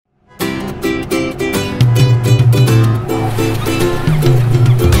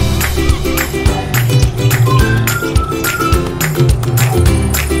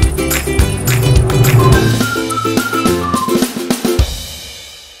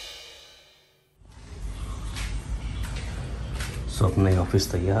सो अपना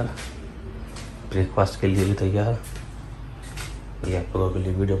ऑफिस तैयार, ब्रेकफास्ट के लिए भी तैयार। ये आप लोगों के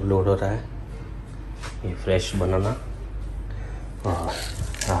लिए वीडियो अपलोड हो रहा है। ये फ्रेश बनाना। और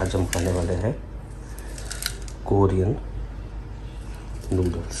आज हम खाने वाले हैं कोरियन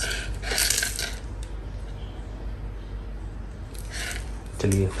नूडल्स।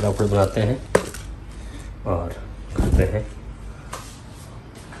 चलिए फटाफट बनाते हैं और खाते हैं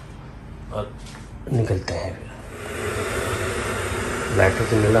और निकलते हैं। फिर लाइटर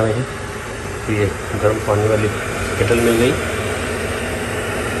तो मिला नहीं, तो ये गर्म पानी वाली केटल मिल गई।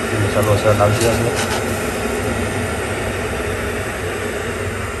 मसाला वसाला डाल दिया उसमें।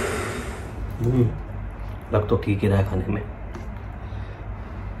 लग तो ठीक ही रहा है खाने में।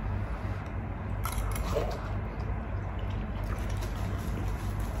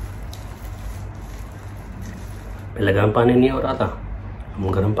 पहले गर्म पानी नहीं हो रहा था,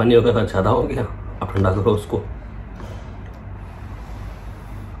 गर्म पानी हो गया, ज़्यादा हो गया। अब ठंडा करो उसको।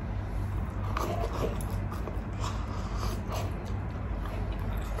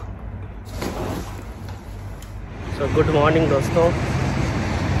 तो गुड मॉर्निंग दोस्तों,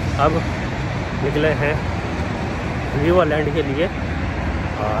 अब निकले हैं रिवरलैंड के लिए।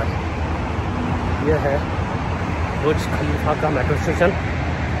 और यह है बुर्ज खलीफा का मेट्रो स्टेशन।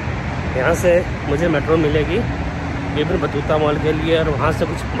 यहाँ से मुझे मेट्रो मिलेगी इब्न बतूता मॉल के लिए, और वहाँ से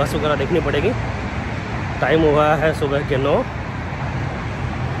कुछ बस वगैरह देखनी पड़ेगी। टाइम हुआ है सुबह के 9।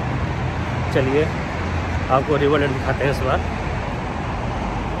 चलिए आपको रिवरलैंड दिखाते हैं इस बार।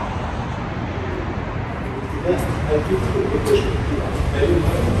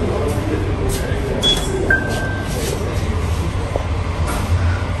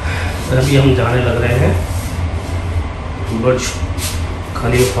 अभी हम जाने लग रहे हैं बुर्ज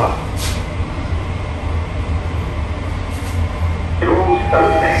खलीफा।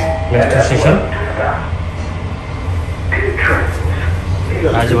 Metro station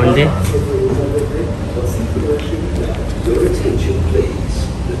राजवंडे।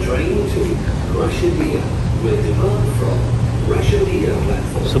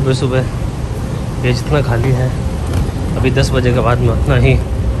 सुबह सुबह ये जितना खाली है, अभी 10 बजे के बाद में उतना ही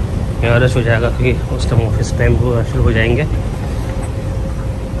यहाँ रश हो जाएगा, क्योंकि उस टाइम ऑफिस टाइम वो शुरू हो जाएंगे।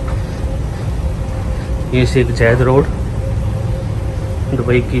 ये शेख जायद रोड,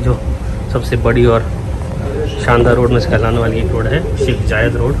 दुबई की जो सबसे बड़ी और शानदार रोड में से कहलाने वाली एक रोड है, शेख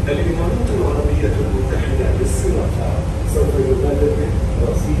जायद road.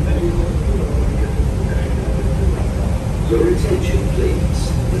 Your attention please.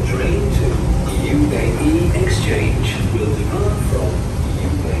 The train to UAE Exchange will depart from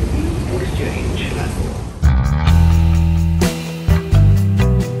UAE Exchange platform.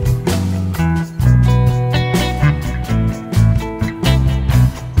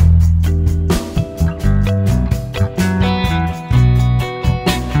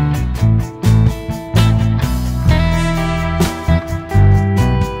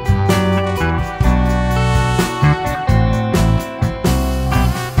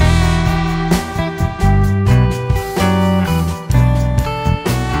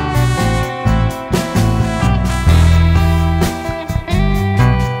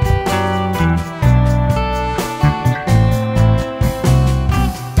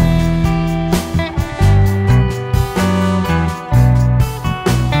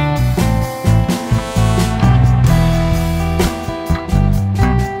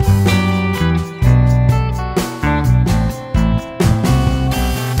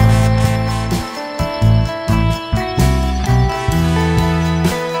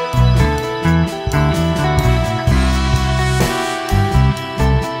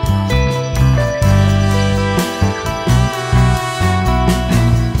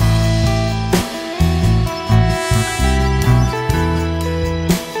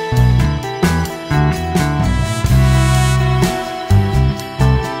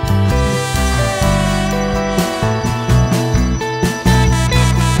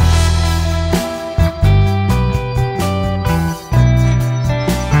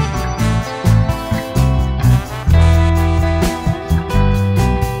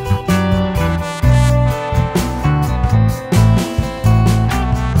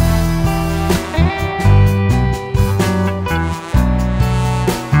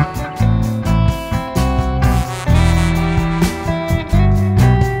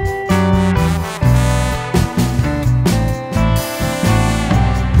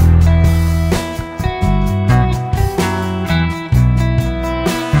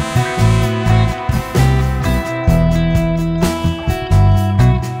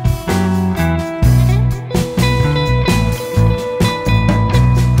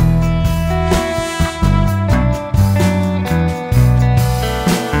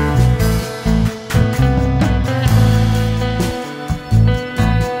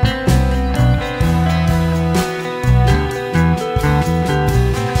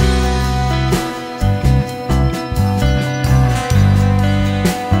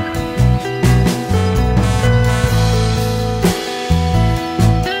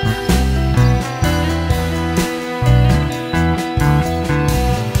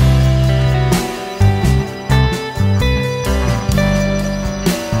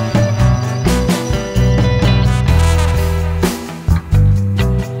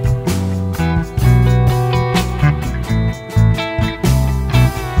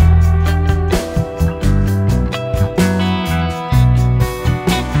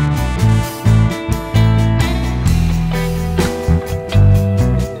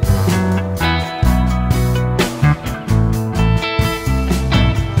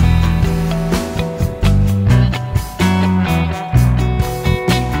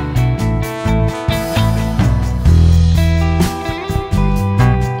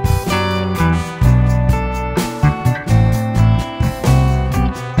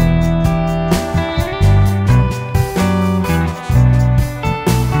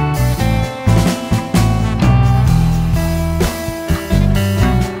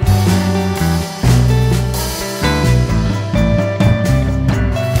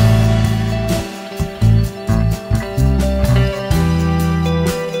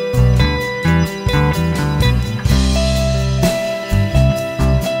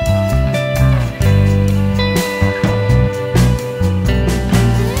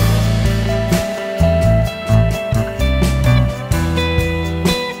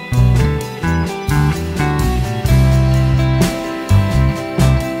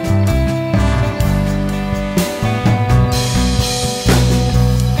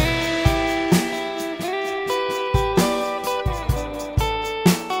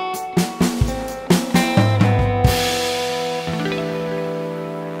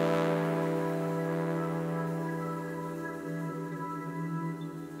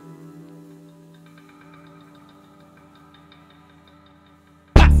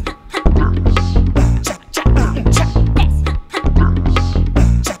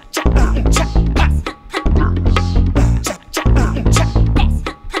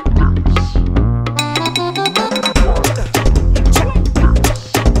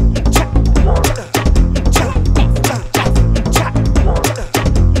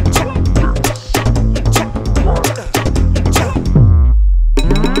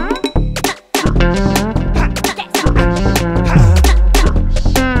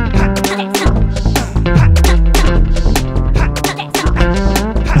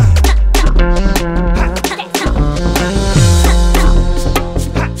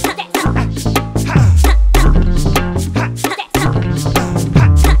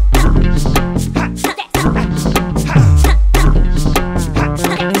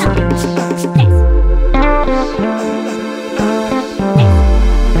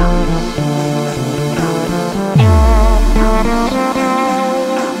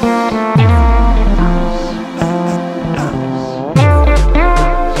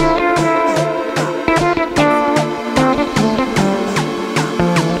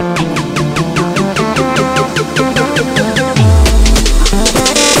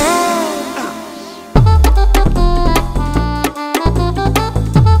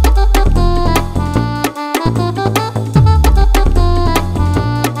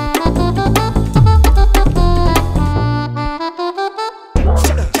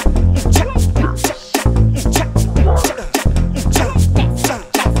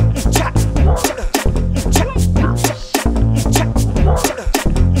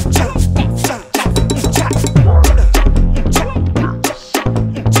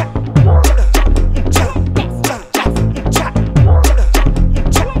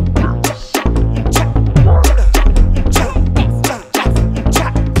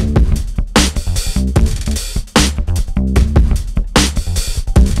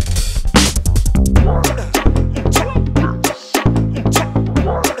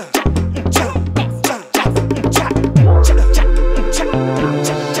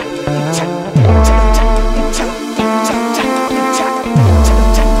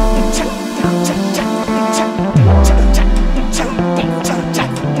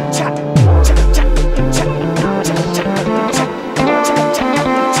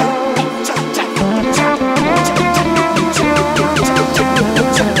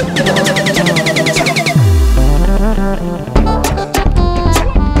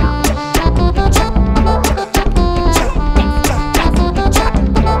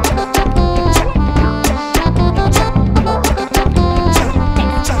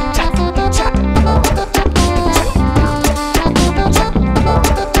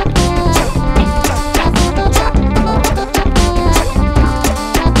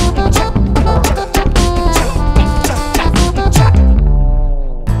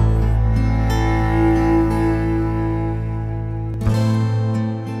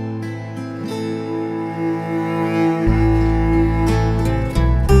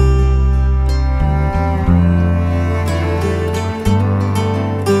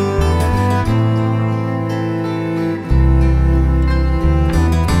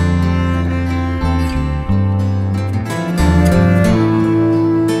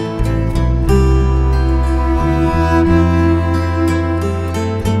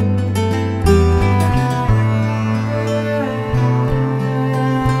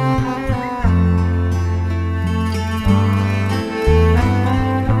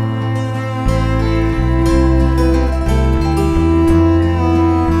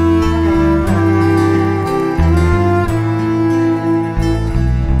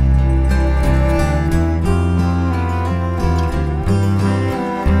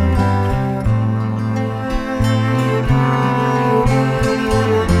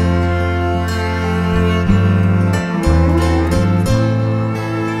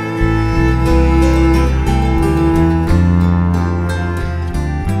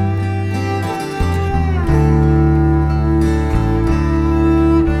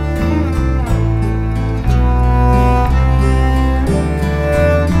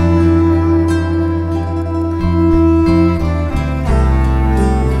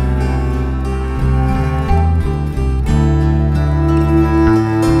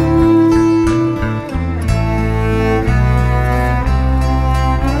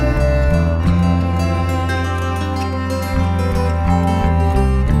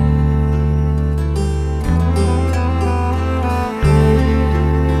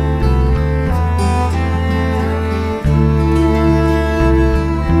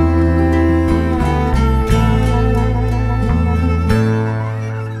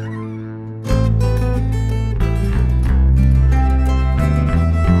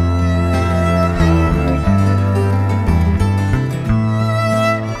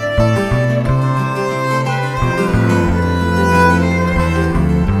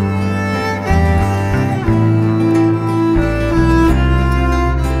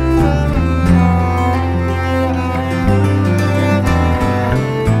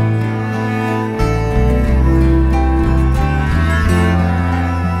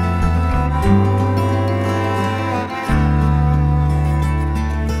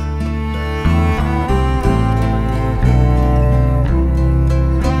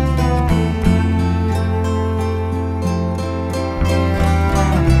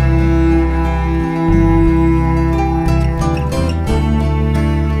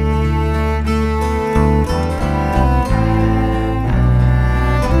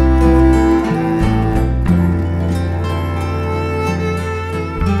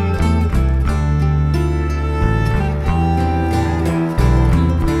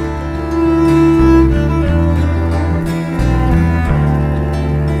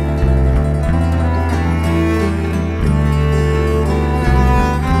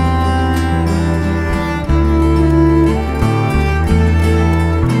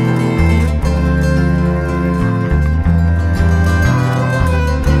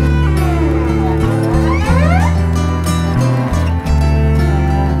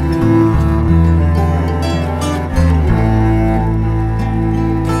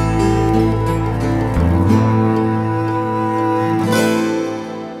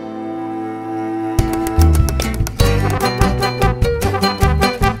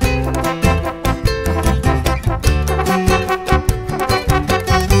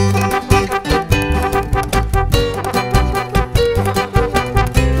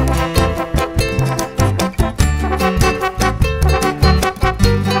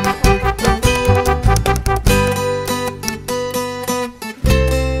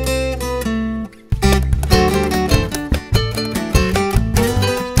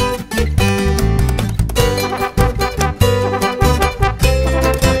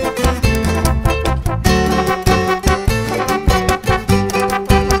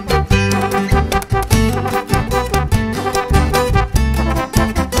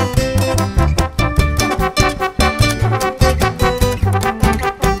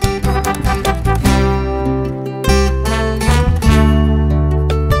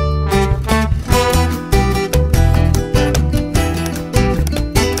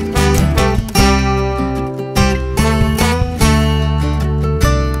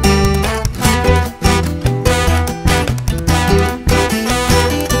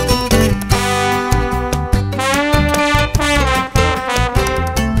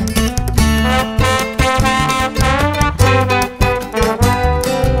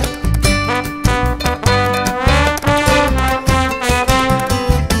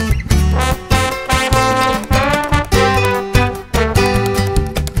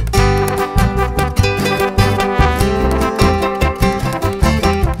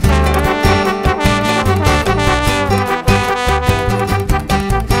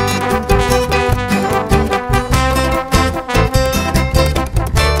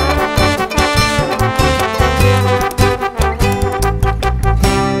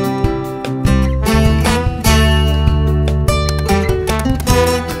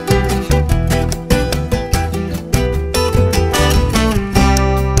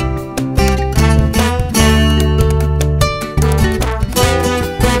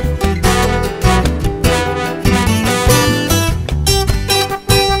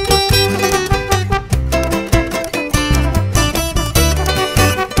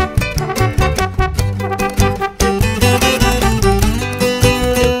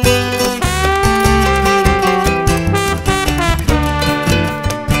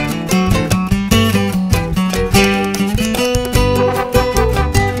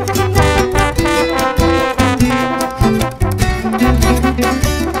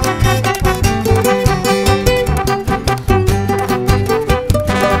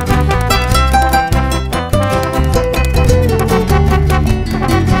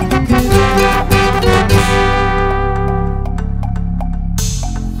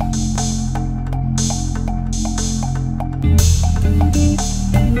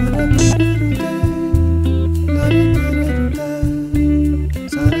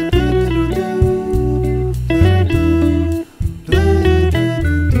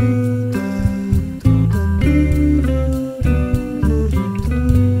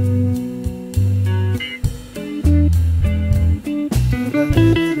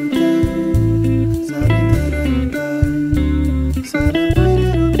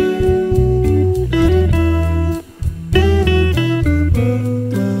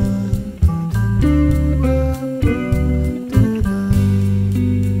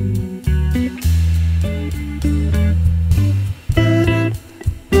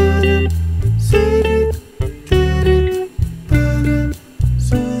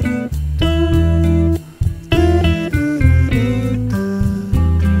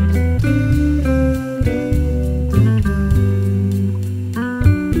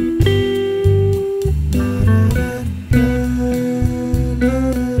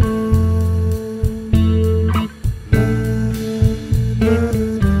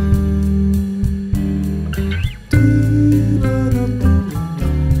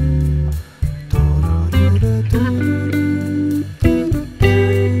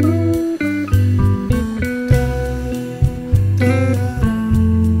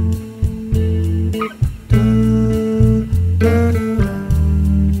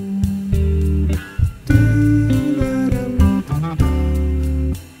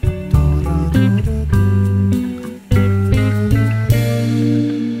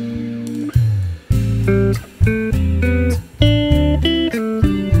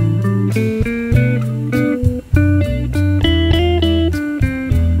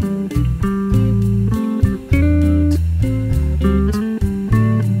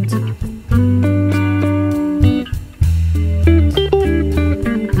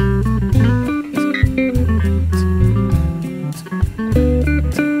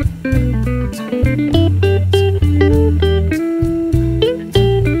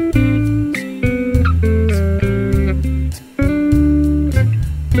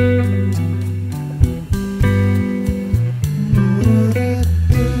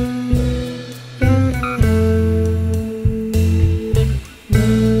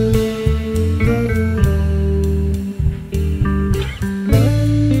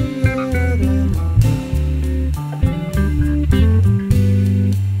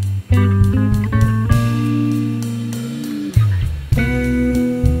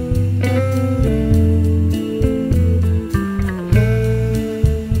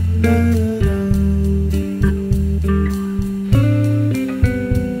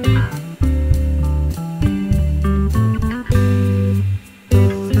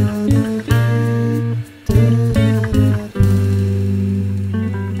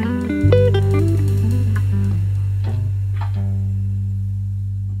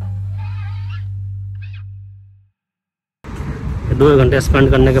 घंटे स्पेंड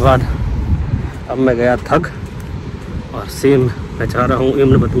करने के बाद अब मैं गया थक, और सेम मैं चाह रहा हूँ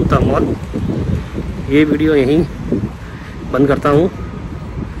इब्न बतूता मॉल। ये वीडियो यहीं बंद करता हूँ।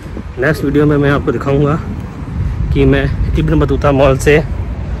 नेक्स्ट वीडियो में मैं आपको दिखाऊंगा कि मैं इब्न बतूता मॉल से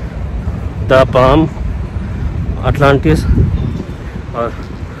द पाम, अटलांटिस और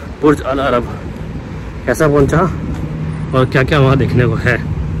बुर्ज अल अरब कैसा पहुंचा और क्या क्या वहाँ देखने को है।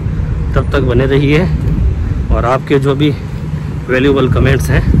 तब तक बने रहिए और आपके जो भी वैल्यूएबल कमेंट्स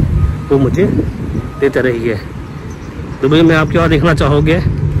हैं वो मुझे देते रहिए। दुबई में आप क्या देखना चाहोगे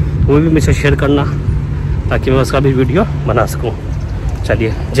वो भी मुझसे शेयर करना, ताकि मैं उसका भी वीडियो बना सकूं।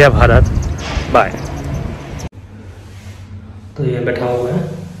 चलिए, जय भारत, बाय। तो ये बैठा हुआ है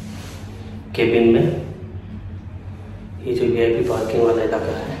केबिन में। ये जो VIP पार्किंग वाला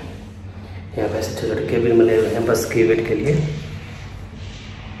इलाका है, यहाँ पे ऐसे छोटे छोटे केबिन बने हुए हैं बस के वेट के लिए।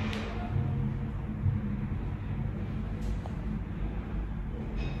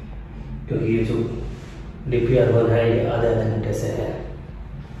 क्योंकि ये जो DP अर्बन है ये आधे घंटे से है।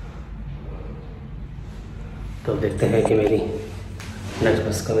 तो देखते हैं कि मेरी नेक्स्ट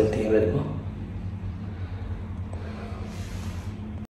बस कब मिलती है मेरे को।